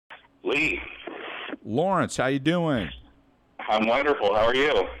Lee. Laurence, how you doing? I'm wonderful. How are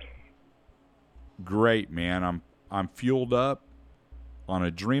you? Great, man. I'm fueled up on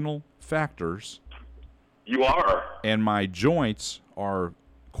Adrenal Factors. You are. And my joints are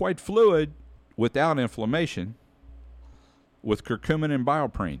quite fluid without inflammation with curcumin and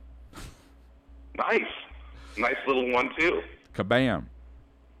bioprene. Nice. Nice little one, too. Kabam.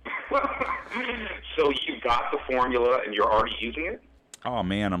 So you got the formula and you're already using it? Oh,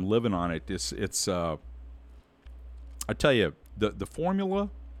 man, I'm living on it. It's I tell you, the formula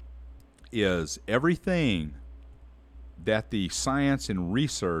is everything that the science and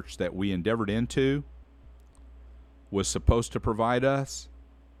research that we endeavored into was supposed to provide us.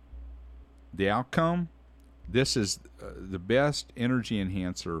 The outcome, this is the best energy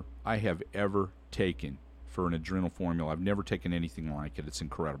enhancer I have ever taken for an adrenal formula. I've never taken anything like it. It's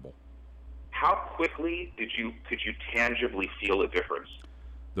incredible. How quickly could you tangibly feel a difference?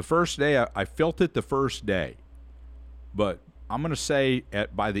 The first day, I felt it the first day. But I'm going to say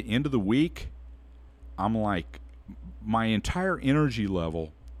by the end of the week, I'm like, my entire energy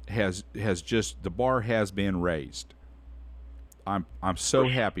level has just, the bar has been raised. I'm so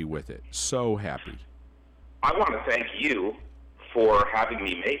happy with it. So happy. I want to thank you for having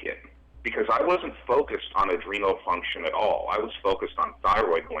me make it, because I wasn't focused on adrenal function at all. I was focused on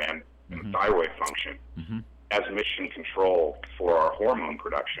thyroid gland and thyroid function as mission control for our hormone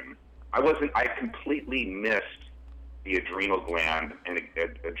production. I completely missed the adrenal gland and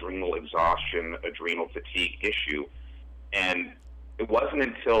adrenal exhaustion, adrenal fatigue issue. And it wasn't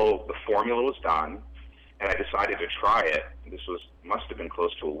until the formula was done and I decided to try it, this must have been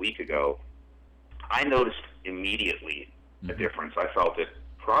close to a week ago, I noticed immediately a difference. I felt it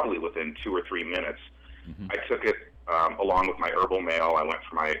probably within 2 or 3 minutes. I took it along with my herbal mail. I went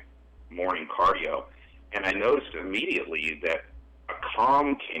for my morning cardio, and I noticed immediately that a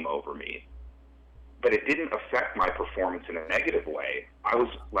calm came over me, but it didn't affect my performance in a negative way. I was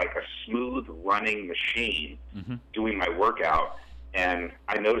like a smooth running machine doing my workout, and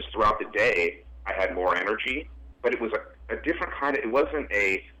I noticed throughout the day I had more energy, but it was a different kind of, it wasn't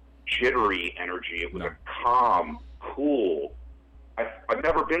a jittery energy. It was a calm, cool. I've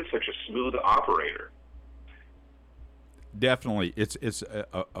never been such a smooth operator. Definitely. It's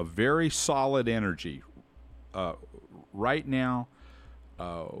a very solid energy. Right now,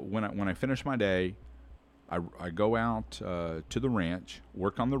 when I finish my day, I go out to the ranch,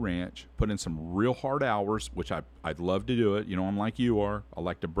 work on the ranch, put in some real hard hours, which I'd love to do it. You know, I'm like you are. I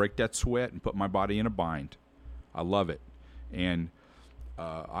like to break that sweat and put my body in a bind. I love it. And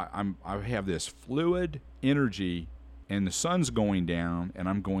I have this fluid energy, and the sun's going down, and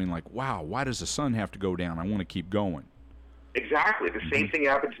I'm going like, wow, why does the sun have to go down? I want to keep going. Exactly. The same thing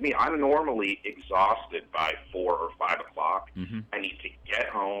happened to me. I'm normally exhausted by 4 or 5 o'clock. I need to get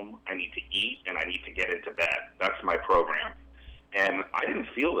home, I need to eat, and I need to get into bed. That's my program. And I didn't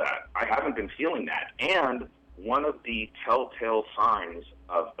feel that. I haven't been feeling that. And one of the telltale signs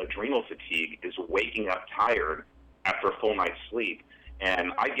of adrenal fatigue is waking up tired after a full night's sleep.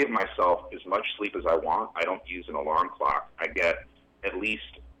 And I give myself as much sleep as I want. I don't use an alarm clock. I get at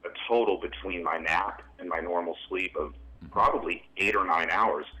least a total between my nap and my normal sleep of probably 8 or 9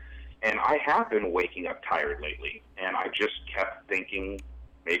 hours. And I have been waking up tired lately, and I just kept thinking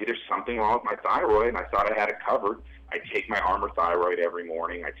maybe there's something wrong with my thyroid, and I thought I had it covered. I take my Armor Thyroid every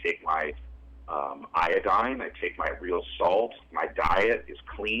morning. I take my iodine. I take my real salt. My diet is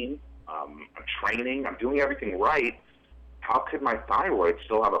clean. I'm training. I'm doing everything right. How could my thyroid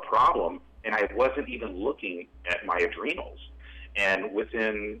still have a problem? And I wasn't even looking at my adrenals. And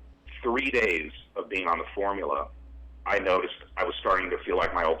within 3 days of being on the formula, I noticed I was starting to feel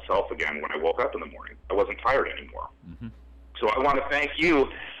like my old self again when I woke up in the morning. I wasn't tired anymore. So I want to thank you.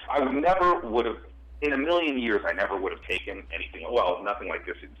 I never would have, in a million years, I never would have taken anything. Well, nothing like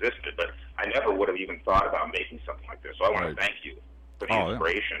this existed, but I never would have even thought about making something like this. So I want to thank you for the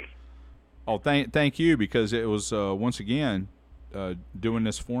inspiration. Oh, thank you, because it was, once again, doing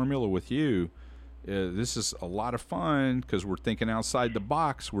this formula with you. This is a lot of fun because we're thinking outside the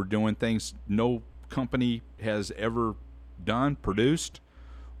box. We're doing things no company has ever done, produced,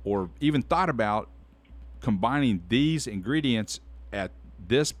 or even thought about, combining these ingredients at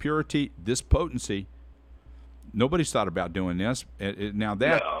this purity, this potency. Nobody's thought about doing this. Now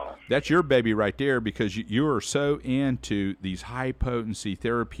that's your baby right there, because you are so into these high potency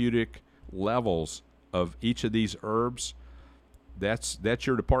therapeutic levels of each of these herbs. That's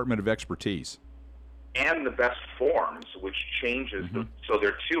your department of expertise. And the best forms, which changes. So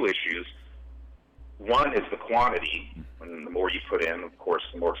there are two issues. One is the quantity, and the more you put in, of course,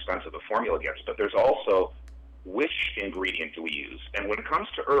 the more expensive the formula gets. But there's also which ingredient do we use. And when it comes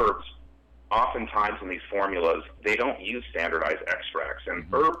to herbs, oftentimes in these formulas, they don't use standardized extracts, and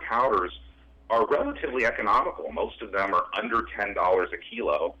herb powders are relatively economical. Most of them are under $10 a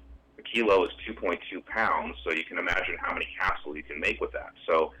kilo. A kilo is 2.2 pounds, so you can imagine how many capsules you can make with that.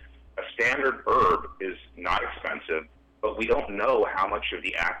 So a standard herb is not expensive, but we don't know how much of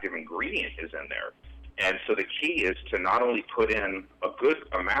the active ingredient is in there. And so the key is to not only put in a good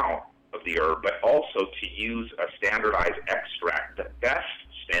amount of the herb, but also to use a standardized extract, the best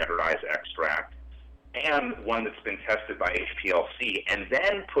standardized extract, and one that's been tested by HPLC, and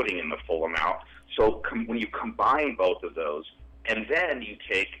then putting in the full amount. So when you combine both of those, and then you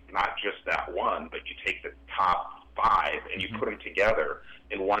take not just that one, but you take the top 5 and you put them together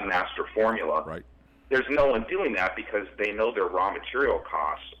in one master formula. Right. There's no one doing that because they know their raw material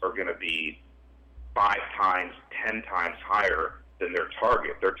costs are going to be 5 times, 10 times higher than their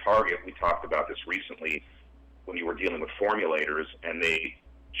target. Their target, we talked about this recently when you were dealing with formulators, and they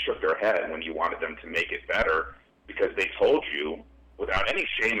shook their head when you wanted them to make it better because they told you, without any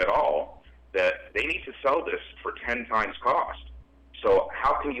shame at all, that they need to sell this for 10 times cost. So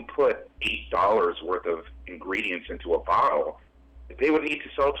how can you put $8 worth of ingredients into a bottle? They would need to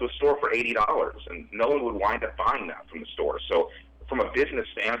sell it to a store for $80, and no one would wind up buying that from the store. So from a business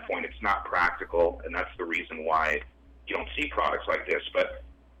standpoint, it's not practical, and that's the reason why you don't see products like this. But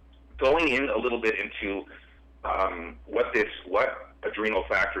going in a little bit into what adrenal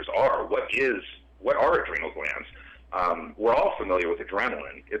factors are, what are adrenal glands? We're all familiar with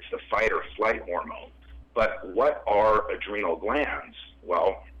adrenaline. It's the fight or flight hormone. But what are adrenal glands?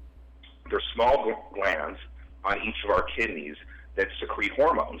 Well, they're small glands on each of our kidneys that secrete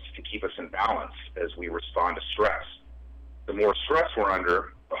hormones to keep us in balance as we respond to stress. The more stress we're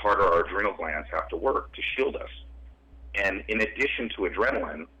under, the harder our adrenal glands have to work to shield us. And in addition to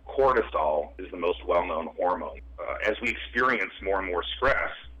adrenaline, cortisol is the most well-known hormone. As we experience more and more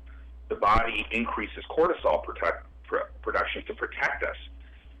stress, the body increases cortisol production to protect us.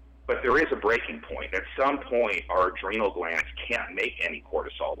 But there is a breaking point. At some point, our adrenal glands can't make any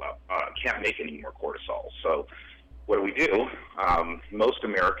cortisol, can't make any more cortisol. So what do? Most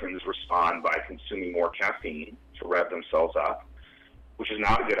Americans respond by consuming more caffeine to rev themselves up, which is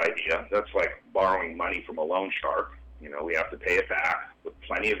not a good idea. That's like borrowing money from a loan shark. We have to pay it back with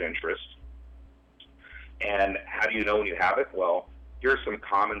plenty of interest. And how do you know when you have it? Well, here are some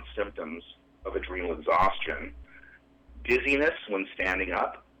common symptoms of adrenal exhaustion. Dizziness when standing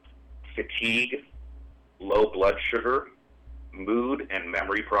up, fatigue, low blood sugar, mood and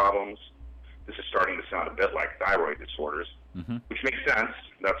memory problems. This is starting to sound a bit like thyroid disorders, which makes sense.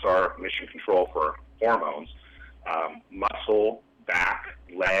 That's our mission control for hormones. Muscle, back,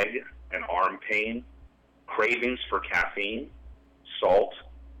 leg, and arm pain, cravings for caffeine, salt,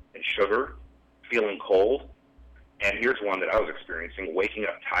 and sugar, feeling cold. And here's one that I was experiencing, waking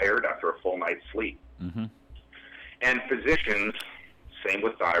up tired after a full night's sleep. And physicians, same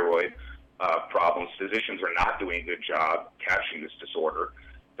with thyroid problems, physicians are not doing a good job catching this disorder.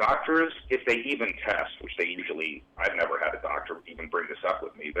 Doctors, if they even test, which they usually, I've never had a doctor even bring this up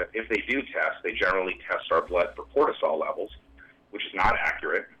with me, but if they do test, they generally test our blood for cortisol levels, which is not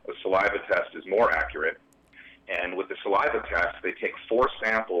accurate. A saliva test is more accurate. And with the saliva test, they take 4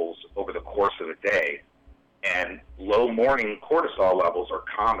 samples over the course of a day, and low morning cortisol levels are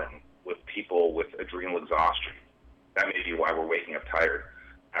common with people with adrenal exhaustion. That may be why we're waking up tired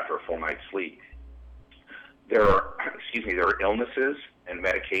after a full night's sleep. There are illnesses and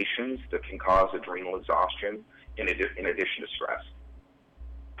medications that can cause adrenal exhaustion in addition to stress.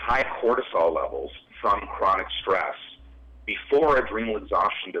 High cortisol levels from chronic stress before adrenal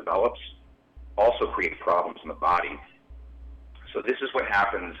exhaustion develops also create problems in the body. So this is what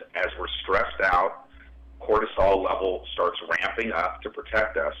happens as we're stressed out. Cortisol level starts ramping up to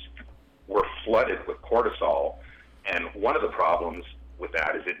protect us. We're flooded with cortisol, and one of the problems with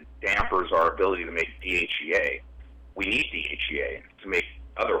that is it dampers our ability to make DHEA. We need DHEA to make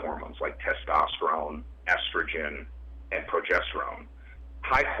other hormones like testosterone, estrogen, and progesterone.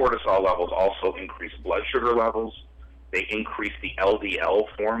 High cortisol levels also increase blood sugar levels. They increase the LDL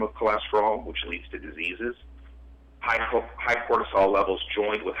form of cholesterol, which leads to diseases. High cortisol levels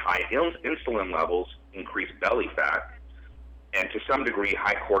joined with high insulin levels increase belly fat. And to some degree,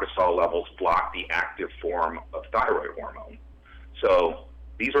 high cortisol levels block the active form of thyroid hormone. So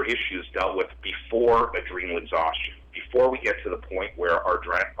these are issues dealt with before adrenal exhaustion, before we get to the point where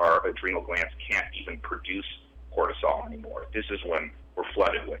our adrenal glands can't even produce cortisol anymore. This is when we're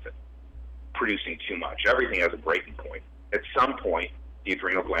flooded with it, producing too much. Everything has a breaking point. At some point, the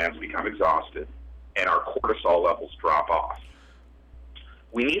adrenal glands become exhausted, and our cortisol levels drop off.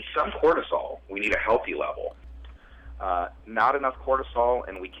 We need some cortisol. We need a healthy level. Not enough cortisol,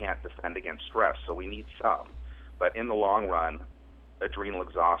 and we can't defend against stress, so we need some. But in the long run, adrenal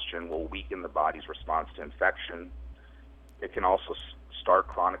exhaustion will weaken the body's response to infection. It can also start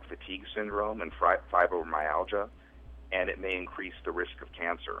chronic fatigue syndrome and fibromyalgia, and it may increase the risk of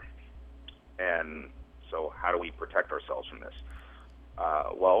cancer. And so how do we protect ourselves from this?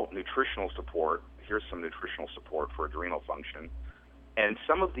 Well, nutritional support. Here's some nutritional support for adrenal function. And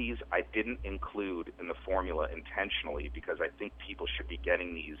some of these I didn't include in the formula intentionally because I think people should be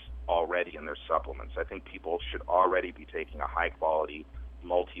getting these already in their supplements. I think people should already be taking a high-quality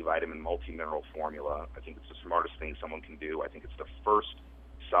multivitamin, multi-mineral formula. I think it's the smartest thing someone can do. I think it's the first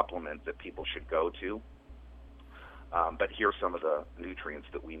supplement that people should go to. But here are some of the nutrients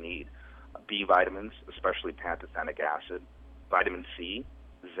that we need. B vitamins, especially pantothenic acid, vitamin C,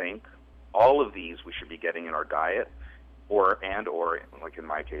 zinc. All of these we should be getting in our diet, or like in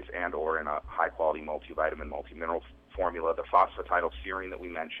my case, in a high-quality multivitamin, multi-mineral formula. The phosphatidylserine that we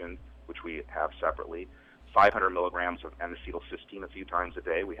mentioned, which we have separately, 500 milligrams of N-acetylcysteine a few times a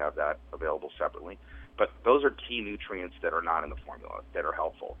day. We have that available separately. But those are key nutrients that are not in the formula that are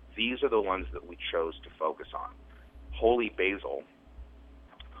helpful. These are the ones that we chose to focus on. Holy basil.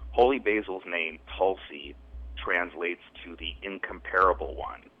 Holy basil's name, Tulsi, translates to the incomparable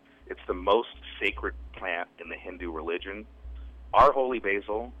one. It's the most sacred plant in the Hindu religion. Our holy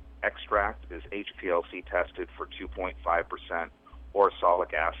basil extract is HPLC tested for 2.5%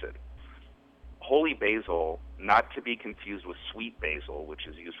 orsolic acid. Holy basil, not to be confused with sweet basil, which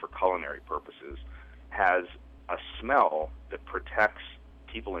is used for culinary purposes, has a smell that protects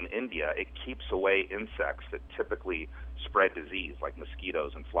people in India. It keeps away insects that typically spread disease, like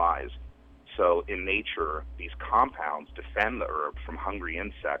mosquitoes and flies. So in nature, these compounds defend the herb from hungry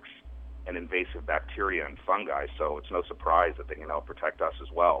insects and invasive bacteria and fungi, so it's no surprise that they can help protect us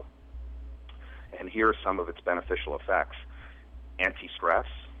as well. And here are some of its beneficial effects. Anti-stress,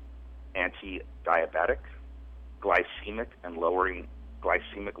 anti-diabetic, glycemic lowering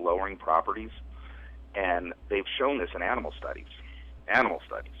properties, and they've shown this in animal studies.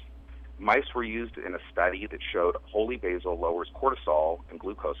 Mice were used in a study that showed holy basil lowers cortisol and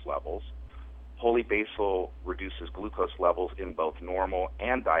glucose levels. Holy basil reduces glucose levels in both normal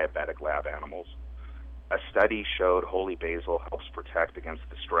and diabetic lab animals. A study showed holy basil helps protect against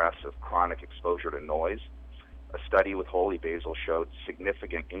the stress of chronic exposure to noise. A study with holy basil showed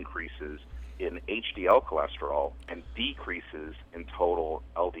significant increases in HDL cholesterol and decreases in total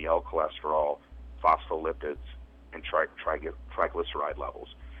LDL cholesterol, phospholipids, and triglyceride levels.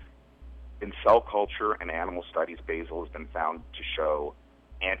 In cell culture and animal studies, basil has been found to show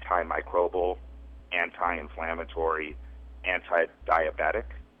antimicrobial, anti-inflammatory, anti-diabetic,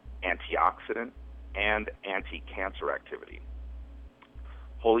 antioxidant, and anti-cancer activity.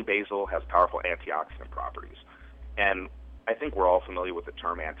 Holy basil has powerful antioxidant properties. And I think we're all familiar with the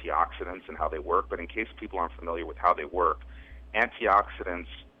term antioxidants and how they work, but in case people aren't familiar with how they work, antioxidants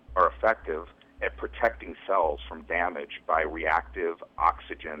are effective at protecting cells from damage by reactive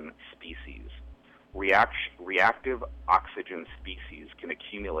oxygen species. Reactive oxygen species can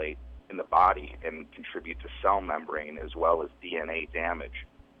accumulate in the body and contribute to cell membrane as well as DNA damage.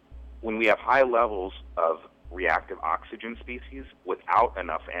 When we have high levels of reactive oxygen species without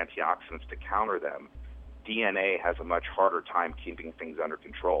enough antioxidants to counter them, DNA has a much harder time keeping things under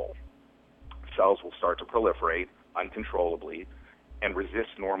control. Cells will start to proliferate uncontrollably and resist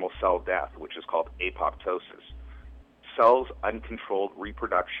normal cell death, which is called apoptosis. Cells' uncontrolled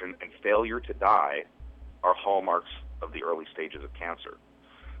reproduction and failure to die are hallmarks of the early stages of cancer.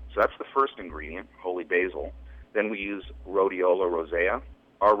 So that's the first ingredient, holy basil. Then we use rhodiola rosea.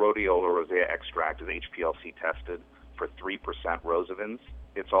 Our rhodiola rosea extract is HPLC tested for 3% rosavins.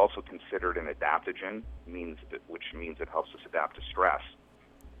 It's also considered an adaptogen, which means it helps us adapt to stress.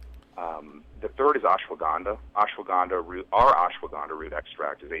 The third is ashwagandha. Our ashwagandha root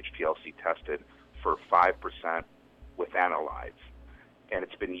extract is HPLC tested for 5% with analytes, and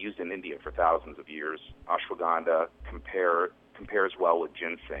it's been used in India for thousands of years. Ashwagandha compares well with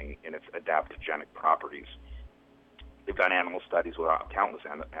ginseng in its adaptogenic properties. They've done countless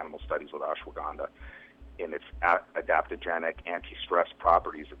animal studies with ashwagandha, and its adaptogenic anti-stress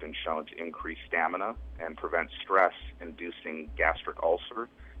properties have been shown to increase stamina and prevent stress, inducing gastric ulcer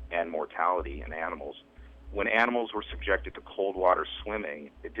and mortality in animals. When animals were subjected to cold water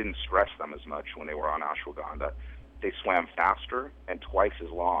swimming, it didn't stress them as much when they were on ashwagandha. They swam faster and twice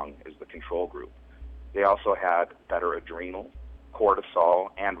as long as the control group. They also had better adrenal, cortisol,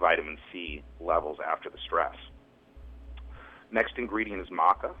 and vitamin C levels after the stress. Next ingredient is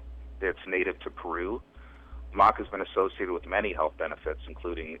maca. It's native to Peru. Maca has been associated with many health benefits,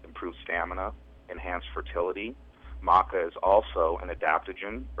 including improved stamina, enhanced fertility, Maca is also an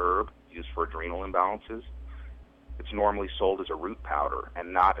adaptogen herb used for adrenal imbalances. It's normally sold as a root powder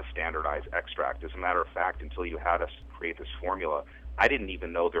and not a standardized extract. As a matter of fact, until you had us create this formula, I didn't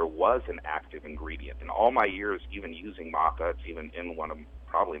even know there was an active ingredient. In all my years, even using Maca, it's even in one of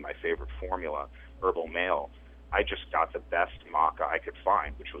probably my favorite formula, Herbal Male, I just got the best Maca I could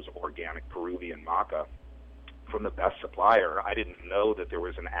find, which was organic Peruvian Maca from the best supplier. I didn't know that there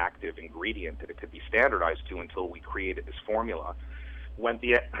was an active ingredient that it could be standardized to until we created this formula. Went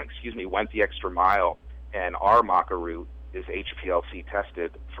the extra mile, and our Maca root is HPLC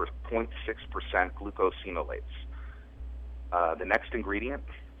tested for 0.6% glucosinolates. The next ingredient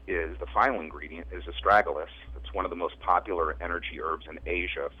the final ingredient is astragalus. It's one of the most popular energy herbs in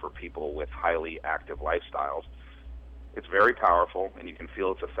Asia for people with highly active lifestyles. It's very powerful, and you can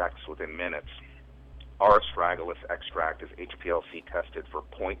feel its effects within minutes. Our astragalus extract is HPLC tested for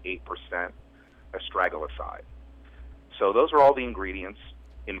 0.8% astragaloside. So those are all the ingredients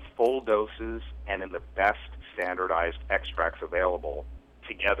in full doses and in the best standardized extracts available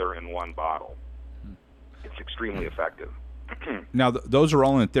together in one bottle. It's extremely effective. Now, those are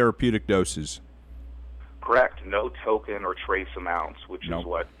all in therapeutic doses. Correct. No token or trace amounts, which is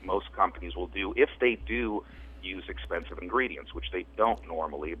what most companies will do if they do use expensive ingredients, which they don't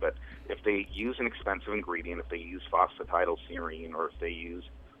normally. But if they use an expensive ingredient, if they use phosphatidylserine or if they use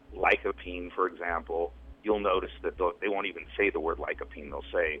lycopene, for example, you'll notice that they won't even say the word lycopene. They'll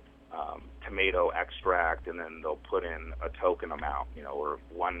say tomato extract, and then they'll put in a token amount, or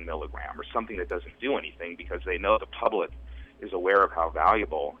 1 milligram or something that doesn't do anything, because they know the public is aware of how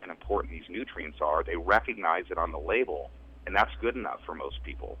valuable and important these nutrients are. They recognize it on the label, and that's good enough for most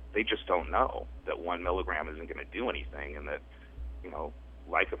people. They just don't know that 1 milligram isn't going to do anything, and that,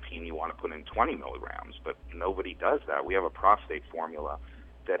 lycopene you want to put in 20 milligrams, but nobody does that. We have a prostate formula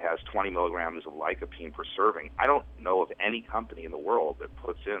that has 20 milligrams of lycopene per serving. I don't know of any company in the world that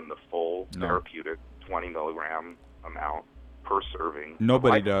puts in the full therapeutic 20 milligram amount per serving.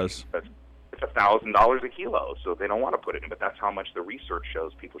 Nobody does. It's $1,000 a kilo, so they don't want to put it in, but that's how much the research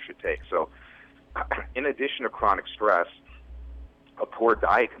shows people should take. So in addition to chronic stress, a poor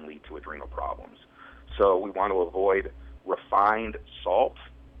diet can lead to adrenal problems. So we want to avoid refined salt,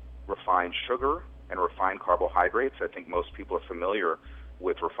 refined sugar, and refined carbohydrates. I think most people are familiar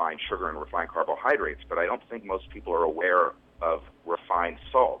with refined sugar and refined carbohydrates, but I don't think most people are aware of refined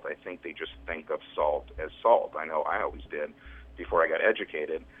salt. I think they just think of salt as salt. I know I always did before I got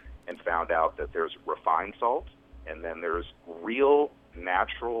educated, and found out that there's refined salt, and then there's real,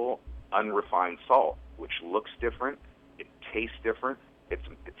 natural, unrefined salt, which looks different, it tastes different, it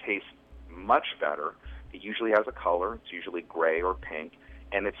tastes much better, it usually has a color, it's usually gray or pink,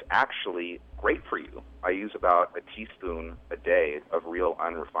 and it's actually great for you. I use about a teaspoon a day of real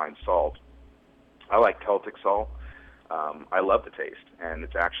unrefined salt. I like Celtic salt. I love the taste, and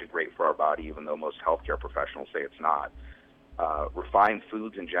it's actually great for our body, even though most healthcare professionals say it's not. Refined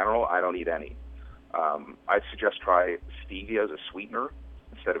foods in general, I don't eat any. I'd suggest try stevia as a sweetener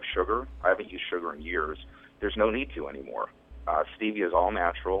instead of sugar. I haven't used sugar in years. There's no need to anymore. Stevia is all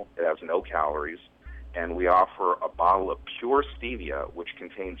natural. It has no calories. And we offer a bottle of pure stevia, which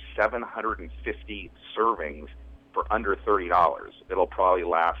contains 750 servings for under $30. It'll probably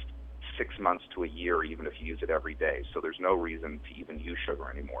last 6 months to a year, even if you use it every day. So there's no reason to even use sugar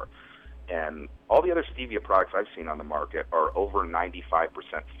anymore. And all the other stevia products I've seen on the market are over 95%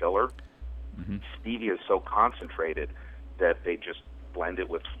 filler. Mm-hmm. Stevia is so concentrated that they just blend it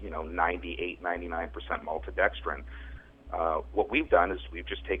with 98, 99% maltodextrin. What we've done is we've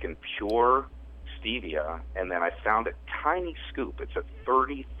just taken pure stevia, and then I found a tiny scoop. It's a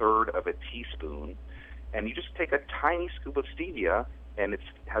 33rd of a teaspoon, and you just take a tiny scoop of stevia, and it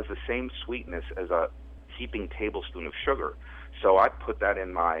has the same sweetness as a heaping tablespoon of sugar. So I put that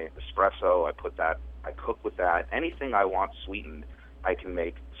in my espresso. I cook with that. Anything I want sweetened, I can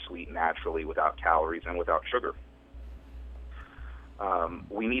make sweet naturally without calories and without sugar.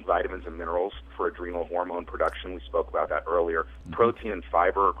 We need vitamins and minerals for adrenal hormone production. We spoke about that earlier. Mm-hmm. Protein and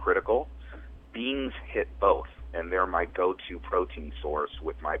fiber are critical. Beans hit both, and they're my go-to protein source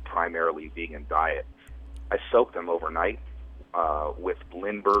with my primarily vegan diet. I soak them overnight with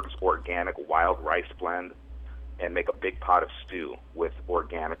Lindbergh's organic wild rice blend and make a big pot of stew with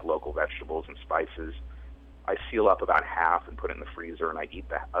organic local vegetables and spices. I seal up about half and put it in the freezer, and I eat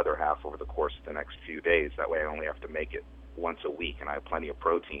the other half over the course of the next few days. That way I only have to make it once a week, and I have plenty of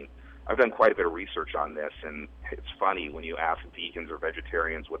protein. I've done quite a bit of research on this, and it's funny when you ask vegans or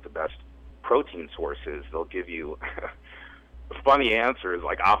vegetarians what the best protein source is, they'll give you funny answers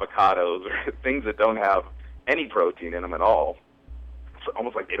like avocados or things that don't have any protein in them at all. It's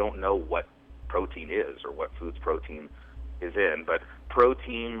almost like they don't know what protein is or what foods protein is in. But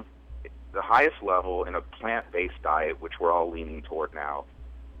protein, the highest level in a plant-based diet, which we're all leaning toward now,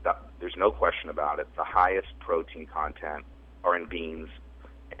 there's no question about it, the highest protein content are in beans,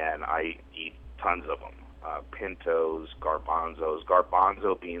 and I eat tons of them. Pintos, garbanzos.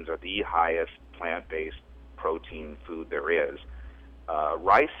 Garbanzo beans are the highest plant-based protein food there is.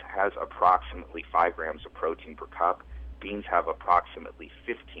 Rice has approximately 5 grams of protein per cup. Beans have approximately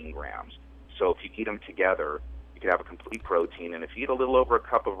 15 grams. So if you eat them together, you can have a complete protein. And if you eat a little over a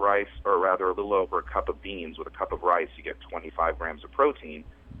cup of rice, or rather a little over a cup of beans with a cup of rice, you get 25 grams of protein,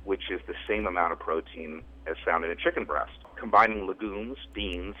 which is the same amount of protein as found in a chicken breast. Combining legumes,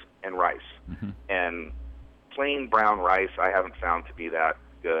 beans, and rice. And plain brown rice I haven't found to be that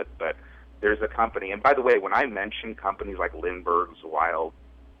good, but there's a company, and by the way, when I mention companies like Lindbergh's Wild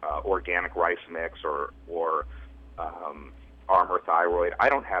Organic Rice Mix or Armour Thyroid, I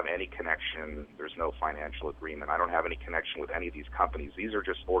don't have any connection. There's no financial agreement. I don't have any connection with any of these companies. These are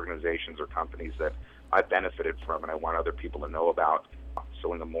just organizations or companies that I benefited from and I want other people to know about.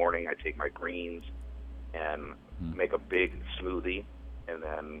 So in the morning, I take my greens and make a big smoothie, and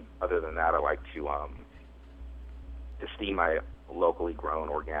then other than that, I like to steam my locally grown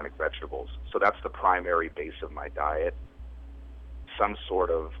organic vegetables. So that's the primary base of my diet. Some sort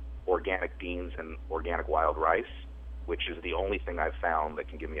of organic beans and organic wild rice, which is the only thing I've found that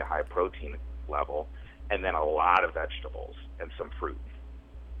can give me a high protein level, and then a lot of vegetables and some fruit.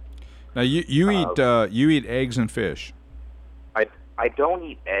 Now you eat eggs and fish. I don't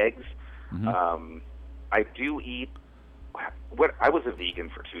eat eggs. I do eat. I was a vegan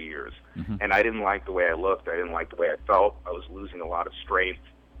for 2 years, and I didn't like the way I looked. I didn't like the way I felt. I was losing a lot of strength.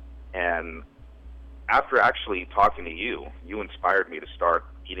 And after actually talking to you, you inspired me to start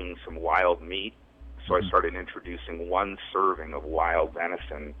eating some wild meat. So I started introducing 1 serving of wild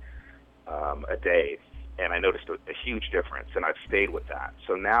venison a day, and I noticed a huge difference, and I've stayed with that.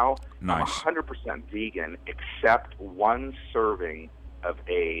 So now I'm 100% vegan, except 1 serving of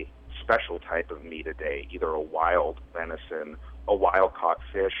a special type of meat a day, either a wild venison, a wild-caught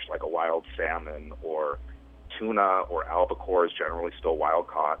fish like a wild salmon, or tuna or albacore is generally still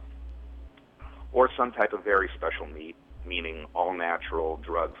wild-caught, or some type of very special meat, meaning all-natural,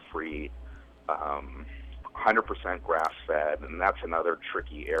 drug-free, 100% grass-fed, and that's another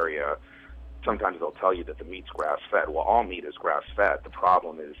tricky area. Sometimes they'll tell you that the meat's grass-fed. Well, all meat is grass-fed. The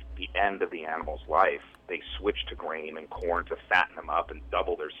problem is the end of the animal's life, they switch to grain and corn to fatten them up and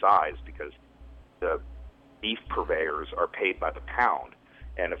double their size because the beef purveyors are paid by the pound.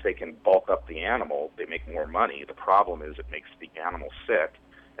 And if they can bulk up the animal, they make more money. The problem is it makes the animal sick,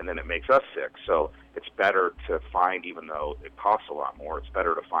 and then it makes us sick. So it's better to find, even though it costs a lot more, it's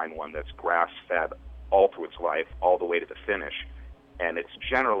better to find one that's grass-fed all through its life, all the way to the finish. And it's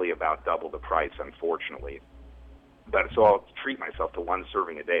generally about double the price, unfortunately. But so I'll treat myself to 1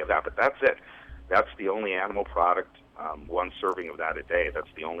 serving a day of that. But that's it. That's the only animal product, 1 serving of that a day. That's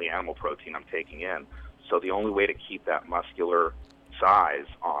the only animal protein I'm taking in. So the only way to keep that muscular size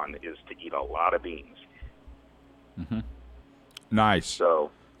on is to eat a lot of beans. Nice.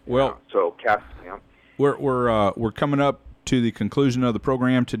 So, well, we're coming up to the conclusion of the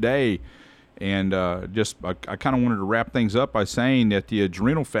program today. And I kind of wanted to wrap things up by saying that the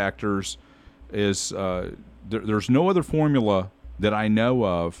Adrenal Factors is there's no other formula that I know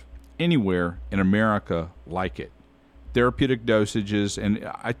of anywhere in America like it. Therapeutic dosages, and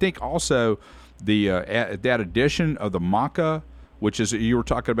I think also that addition of the maca, which is you were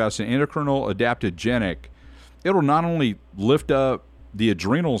talking about, it's an endocrinal adaptogenic. It'll not only lift up the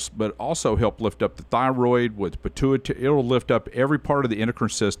adrenals, but also help lift up the thyroid with pituitary. It'll lift up every part of the endocrine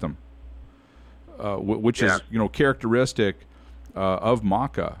system. Which is characteristic of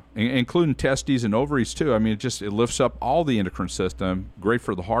maca, including testes and ovaries too. I mean, it lifts up all the endocrine system. Great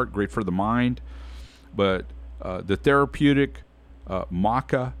for the heart, great for the mind. But the therapeutic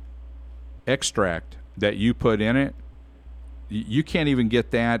maca extract that you put in it, you can't even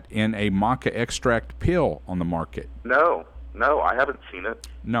get that in a maca extract pill on the market. No, I haven't seen it.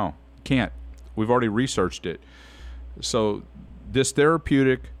 No, can't. We've already researched it. So this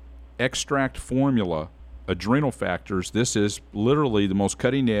therapeutic extract formula, Adrenal Factors, this is literally the most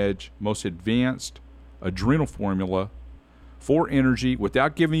cutting edge, most advanced adrenal formula for energy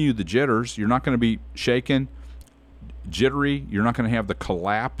without giving you the jitters. You're not going to be shaken, jittery. You're not going to have the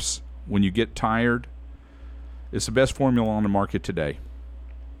collapse when you get tired. It's the best formula on the market today.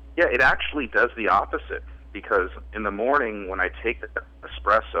 Yeah, it actually does the opposite, because in the morning when I take the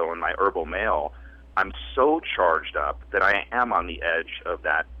espresso and my herbal mail, I'm so charged up that I am on the edge of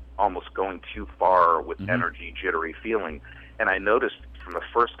that almost going too far with energy, jittery feeling. And I noticed from the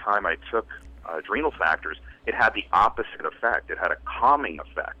first time I took Adrenal Factors, it had the opposite effect. It had a calming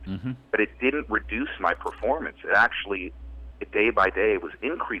effect, but it didn't reduce my performance. It actually, day by day, was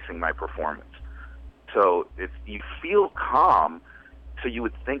increasing my performance. So you feel calm, so you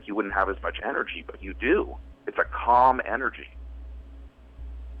would think you wouldn't have as much energy, but you do. It's a calm energy.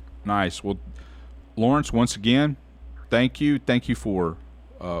 Nice. Well, Laurence, once again, thank you. Thank you for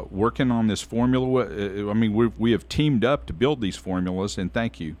working on this formula. I mean, we have teamed up to build these formulas, and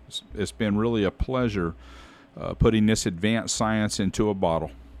thank you. It's been really a pleasure putting this advanced science into a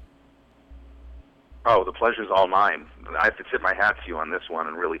bottle. Oh, the pleasure's all mine. I have to tip my hat to you on this one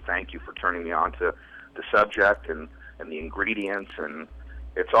and really thank you for turning me on to the subject and the ingredients, and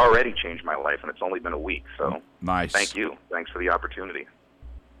it's already changed my life, and it's only been a week. So nice. Thank you. Thanks for the opportunity.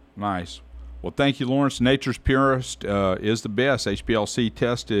 Nice. Well, thank you, Laurence. Nature's Purest is the best, HPLC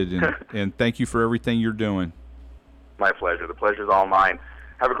tested, and thank you for everything you're doing. My pleasure. The pleasure's all mine.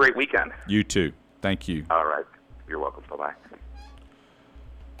 Have a great weekend. You too. Thank you. All right. You're welcome. Bye-bye.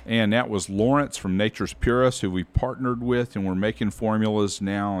 And that was Laurence from Nature's Purest, who we partnered with, and we're making formulas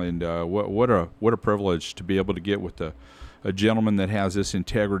now. And what a privilege to be able to get with a gentleman that has this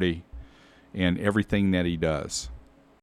integrity in everything that he does.